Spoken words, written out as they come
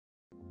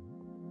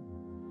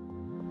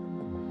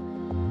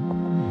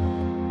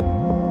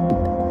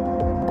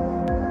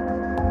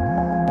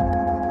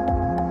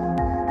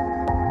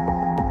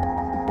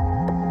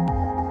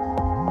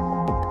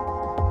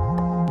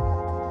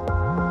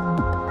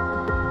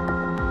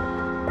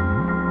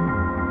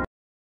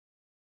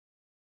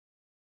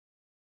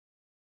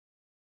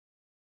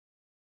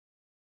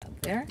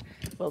There.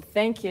 Well,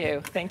 thank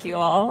you. Thank you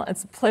all.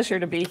 It's a pleasure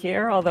to be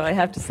here, although I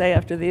have to say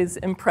after these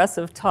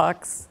impressive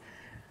talks,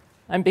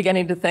 I'm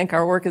beginning to think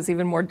our work is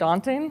even more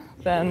daunting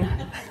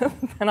than,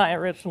 than I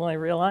originally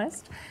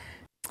realized.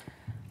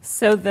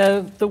 So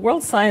the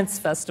World Science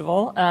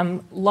Festival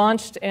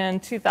launched in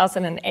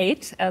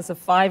 2008 as a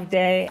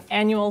 5-day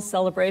annual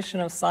celebration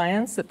of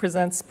science that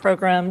presents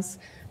programs,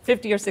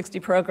 50 or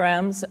 60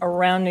 programs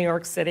around New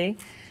York City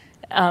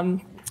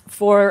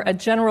for a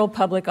general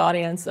public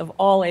audience of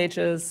all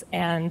ages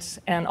and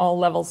all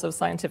levels of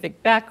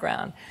scientific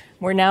background.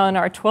 We're now in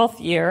our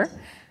 12th year.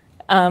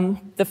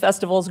 The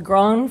festival's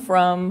grown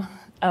from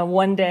a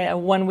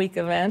one-week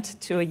event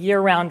to a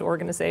year-round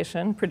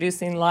organization,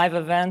 producing live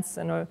events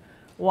and a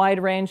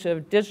wide range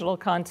of digital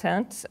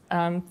content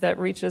that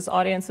reaches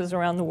audiences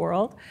around the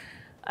world.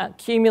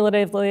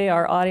 Cumulatively,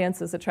 our audience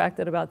has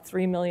attracted about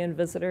 3 million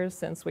visitors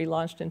since we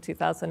launched in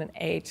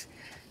 2008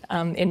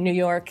 in New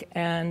York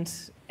and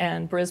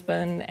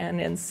Brisbane,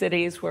 and in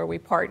cities where we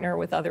partner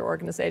with other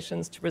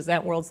organizations to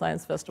present World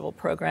Science Festival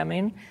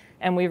programming.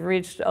 And we've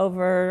reached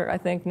over, I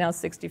think now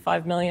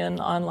 65 million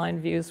online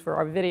views for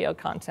our video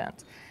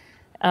content.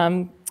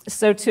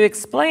 So to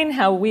explain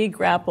how we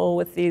grapple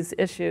with these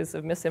issues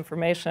of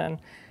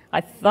misinformation,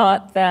 I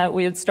thought that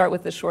we would start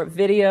with a short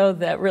video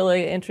that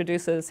really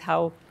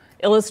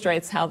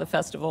illustrates how the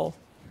festival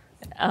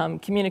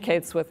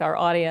communicates with our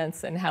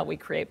audience and how we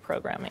create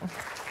programming.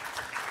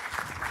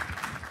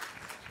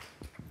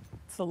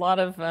 It's a lot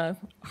of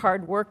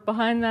hard work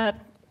behind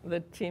that. The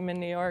team in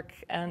New York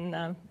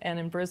and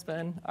in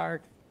Brisbane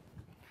are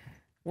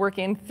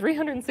working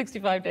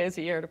 365 days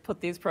a year to put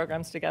these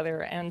programs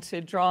together and to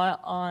draw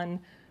on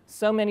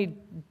so many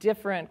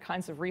different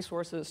kinds of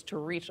resources to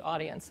reach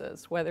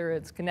audiences, whether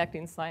it's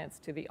connecting science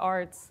to the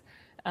arts,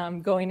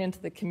 going into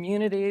the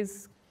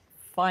communities,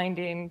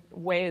 finding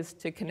ways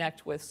to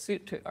connect with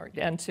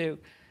and to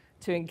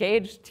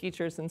engage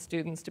teachers and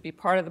students to be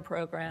part of the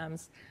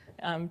programs,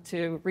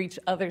 to reach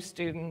other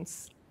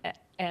students,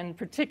 and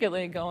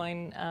particularly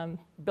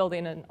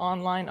building an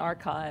online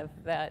archive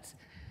that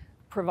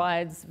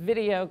provides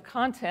video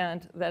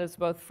content that is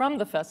both from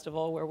the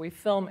festival, where we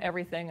film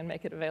everything and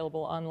make it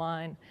available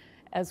online,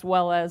 as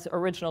well as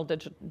original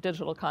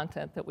digital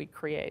content that we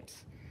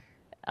create.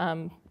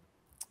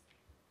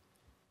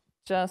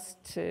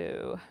 Just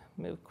to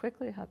move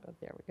quickly,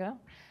 there we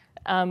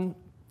go.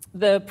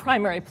 The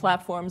primary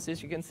platforms,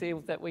 as you can see,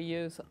 that we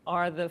use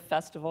are the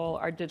festival,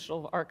 our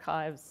digital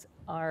archives,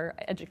 our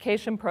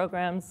education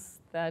programs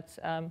that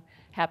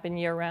happen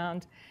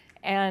year-round,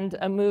 and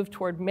a move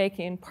toward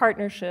making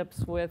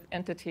partnerships with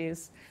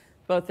entities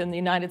both in the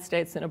United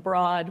States and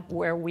abroad,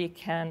 where we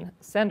can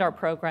send our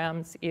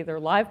programs, either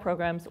live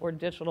programs or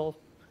digital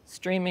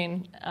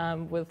streaming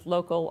with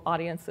local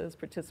audiences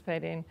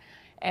participating.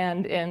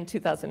 And in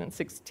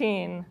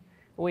 2016,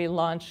 we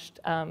launched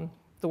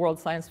the World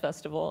Science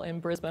Festival in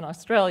Brisbane,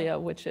 Australia,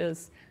 which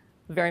is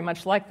very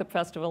much like the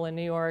festival in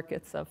New York.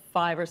 It's a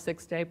 5 or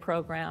 6 day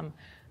program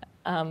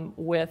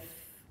with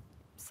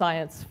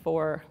science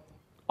for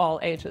all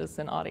ages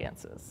and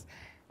audiences.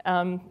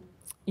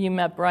 You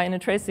met Brian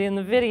and Tracy in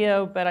the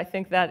video, but I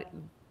think that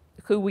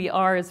who we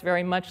are is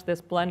very much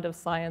this blend of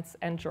science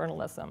and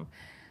journalism.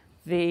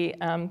 The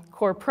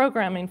core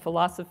programming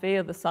philosophy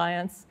of the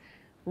science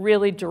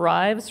really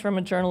derives from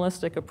a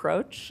journalistic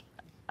approach.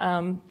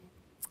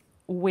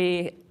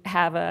 We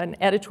have an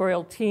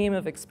editorial team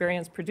of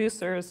experienced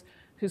producers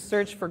who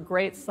search for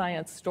great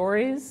science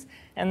stories,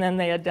 and then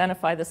they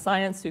identify the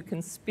science who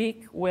can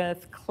speak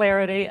with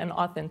clarity and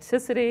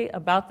authenticity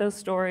about those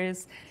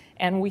stories,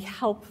 and we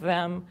help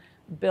them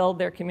build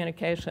their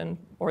communication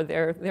or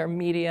their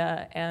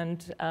media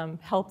and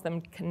help them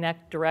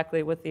connect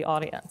directly with the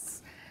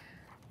audience.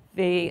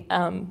 The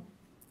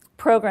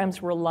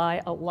programs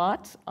rely a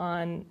lot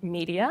on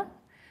media,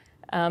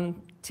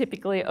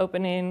 typically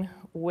opening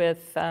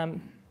with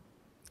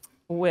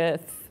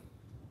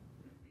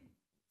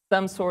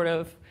some sort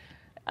of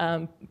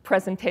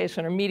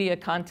presentation or media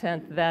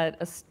content that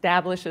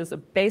establishes a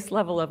base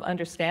level of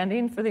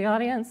understanding for the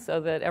audience,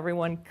 so that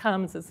everyone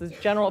comes as a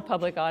general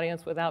public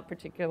audience without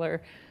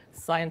particular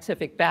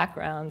scientific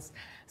backgrounds,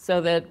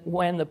 so that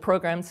when the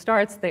program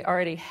starts, they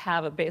already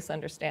have a base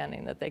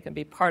understanding that they can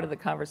be part of the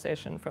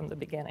conversation from the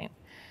beginning.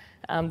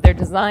 They're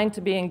designed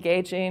to be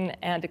engaging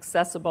and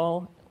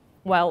accessible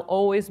while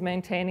always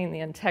maintaining the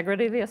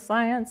integrity of the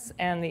science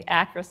and the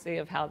accuracy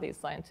of how these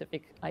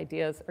scientific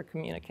ideas are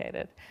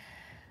communicated.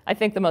 I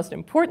think the most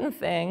important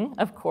thing,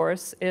 of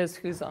course, is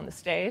who's on the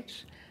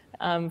stage,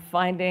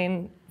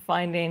 finding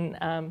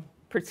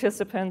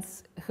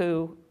participants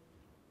who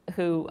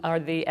are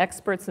the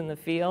experts in the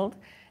field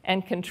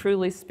and can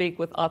truly speak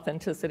with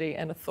authenticity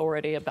and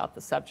authority about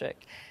the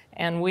subject.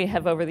 And we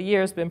have, over the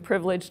years, been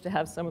privileged to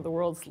have some of the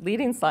world's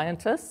leading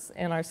scientists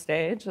in our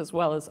stage, as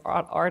well as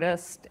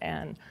artists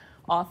and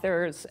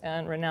authors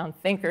and renowned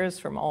thinkers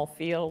from all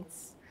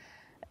fields.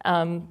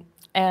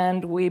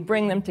 And we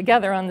bring them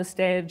together on the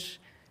stage,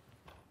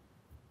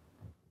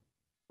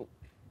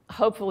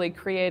 hopefully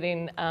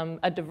creating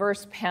a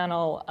diverse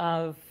panel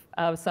of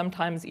of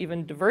sometimes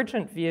even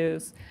divergent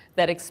views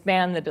that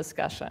expand the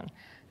discussion.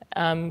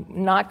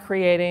 Not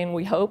creating,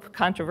 we hope,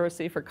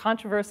 controversy for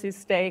controversy's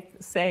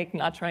sake,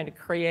 not trying to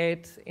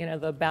create,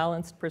 the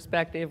balanced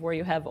perspective where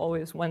you have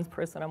always one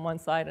person on one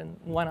side and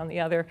one on the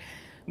other,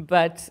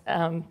 but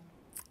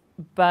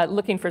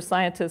looking for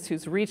scientists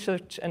whose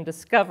research and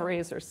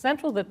discoveries are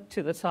central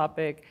to the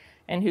topic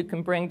and who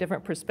can bring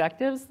different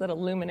perspectives that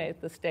illuminate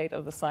the state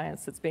of the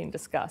science that's being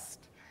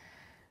discussed.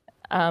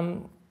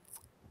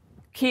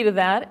 Key to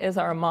that is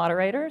our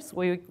moderators.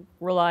 We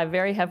rely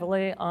very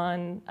heavily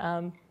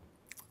on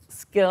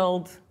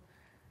skilled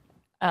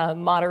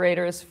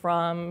moderators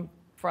from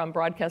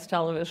broadcast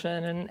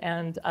television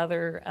and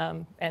other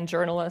and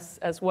journalists,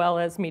 as well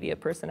as media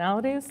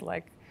personalities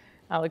like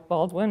Alec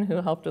Baldwin,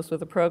 who helped us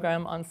with a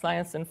program on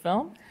science and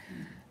film.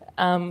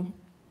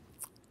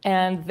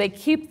 And they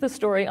keep the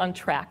story on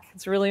track.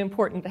 It's really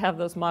important to have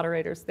those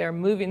moderators there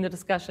moving the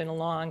discussion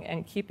along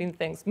and keeping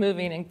things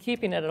moving and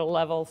keeping it at a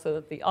level so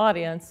that the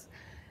audience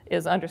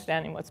is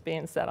understanding what's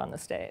being said on the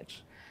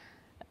stage.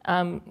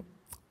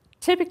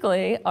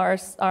 Typically,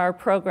 our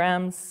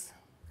programs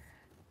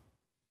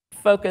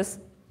focus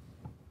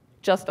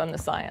just on the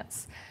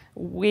science.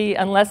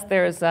 Unless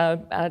there's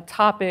a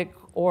topic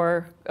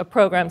or a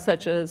program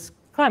such as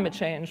climate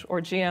change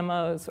or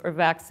GMOs or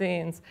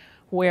vaccines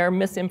where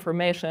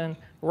misinformation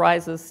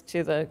rises to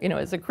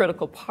is a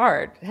critical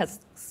part,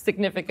 has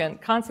significant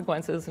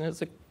consequences and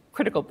is a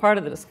critical part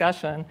of the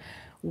discussion,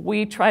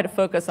 we try to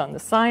focus on the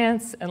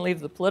science and leave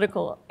the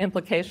political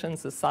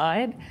implications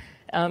aside.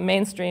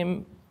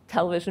 Mainstream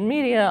television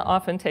media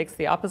often takes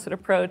the opposite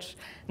approach,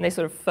 and they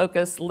sort of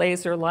focus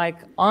laser-like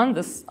on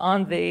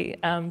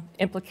the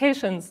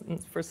implications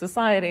for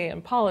society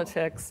and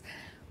politics,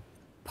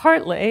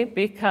 partly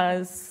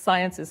because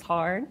science is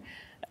hard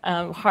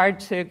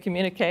to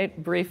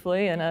communicate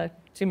briefly in a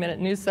 2-minute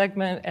news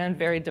segment, and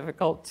very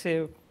difficult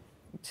to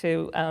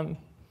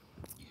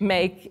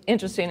make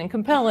interesting and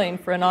compelling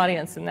for an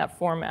audience in that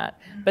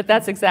format. But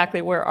that's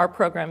exactly where our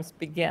programs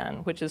begin,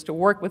 which is to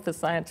work with the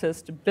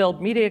scientists to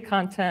build media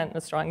content and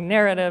a strong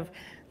narrative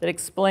that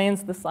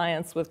explains the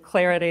science with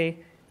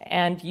clarity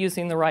and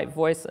using the right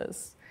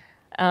voices.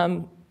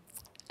 And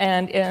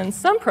in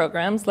some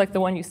programs, like the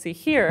one you see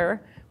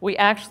here, we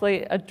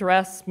actually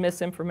address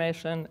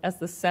misinformation as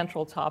the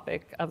central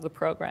topic of the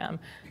program.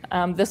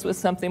 This was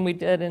something we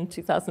did in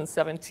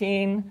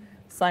 2017,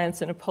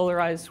 Science in a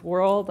Polarized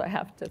World. I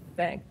have to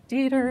thank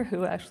Dieter,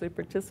 who actually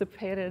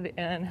participated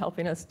in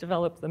helping us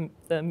develop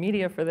the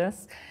media for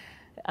this,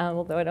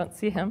 although I don't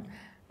see him.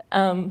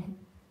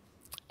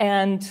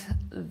 And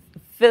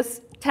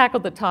this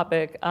tackled the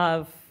topic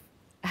of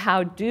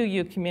how do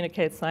you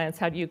communicate science,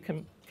 how do you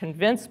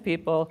convince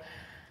people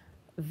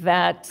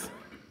that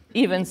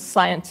even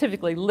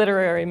scientifically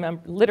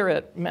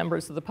literate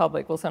members of the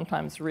public will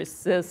sometimes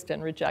resist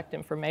and reject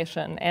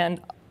information. And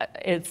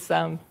it's,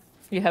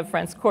 you have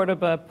Franz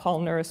Cordoba,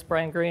 Paul Nurse,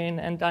 Brian Greene,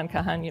 and Don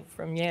Kahane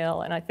from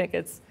Yale, and I think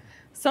it's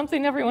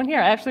something everyone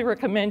here, I actually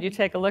recommend you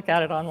take a look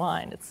at it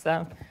online. It's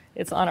on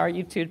our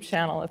YouTube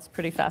channel. It's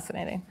pretty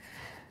fascinating.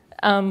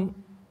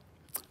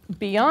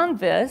 Beyond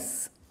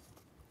this,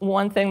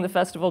 one thing the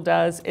festival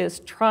does is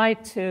try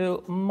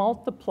to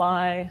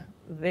multiply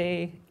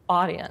the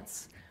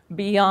audience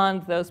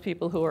beyond those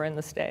people who are in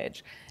the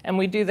stage. And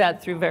we do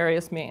that through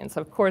various means.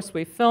 Of course,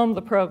 we film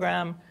the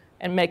program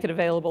and make it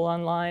available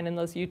online in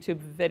those YouTube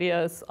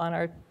videos on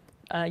our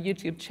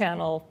YouTube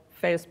channel,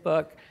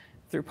 Facebook,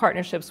 through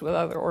partnerships with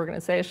other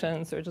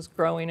organizations. They're just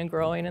growing and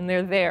growing, and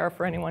they're there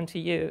for anyone to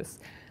use.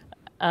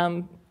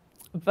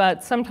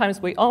 But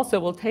sometimes we also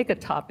will take a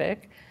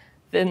topic,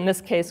 in this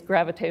case,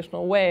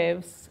 gravitational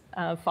waves,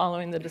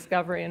 following the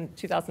discovery in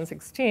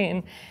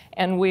 2016,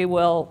 and we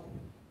will,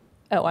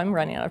 oh, I'm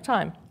running out of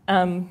time.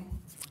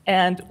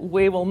 And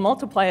we will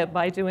multiply it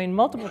by doing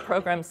multiple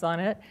programs on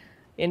it,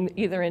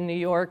 either in New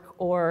York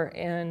or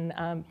in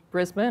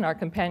Brisbane, our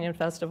companion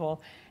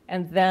festival,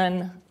 and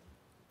then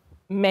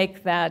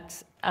make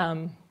that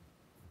the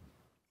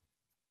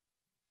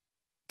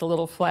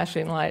little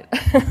flashing light.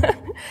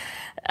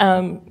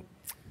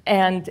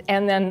 And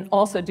then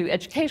also do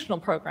educational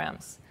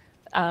programs.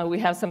 We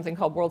have something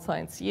called World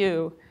Science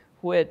U,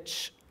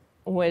 which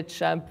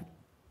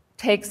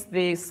takes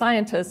the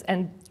scientists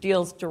and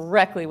deals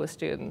directly with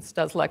students,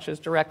 does lectures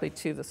directly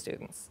to the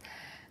students.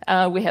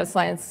 We have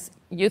science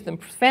youth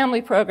and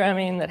family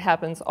programming that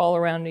happens all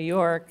around New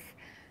York.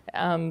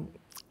 And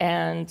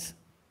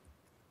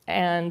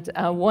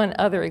one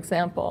other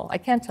example, I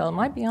can't tell, am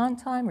I beyond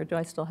time or do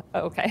I still have,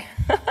 oh, okay.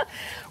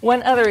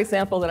 One other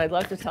example that I'd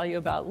love to tell you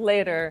about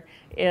later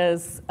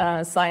is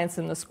Science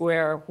in the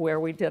Square, where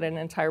we did an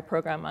entire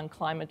program on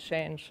climate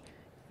change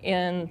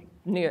in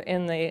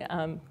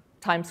the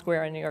Times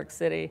Square in New York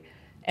City.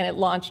 And it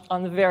launched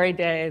on the very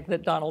day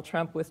that Donald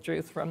Trump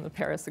withdrew from the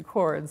Paris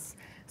Accords.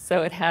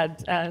 So it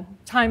had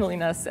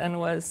timeliness and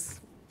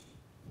was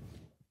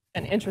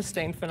an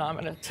interesting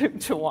phenomenon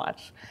to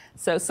watch.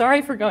 So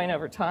sorry for going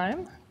over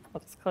time.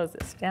 Let's close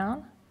this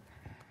down.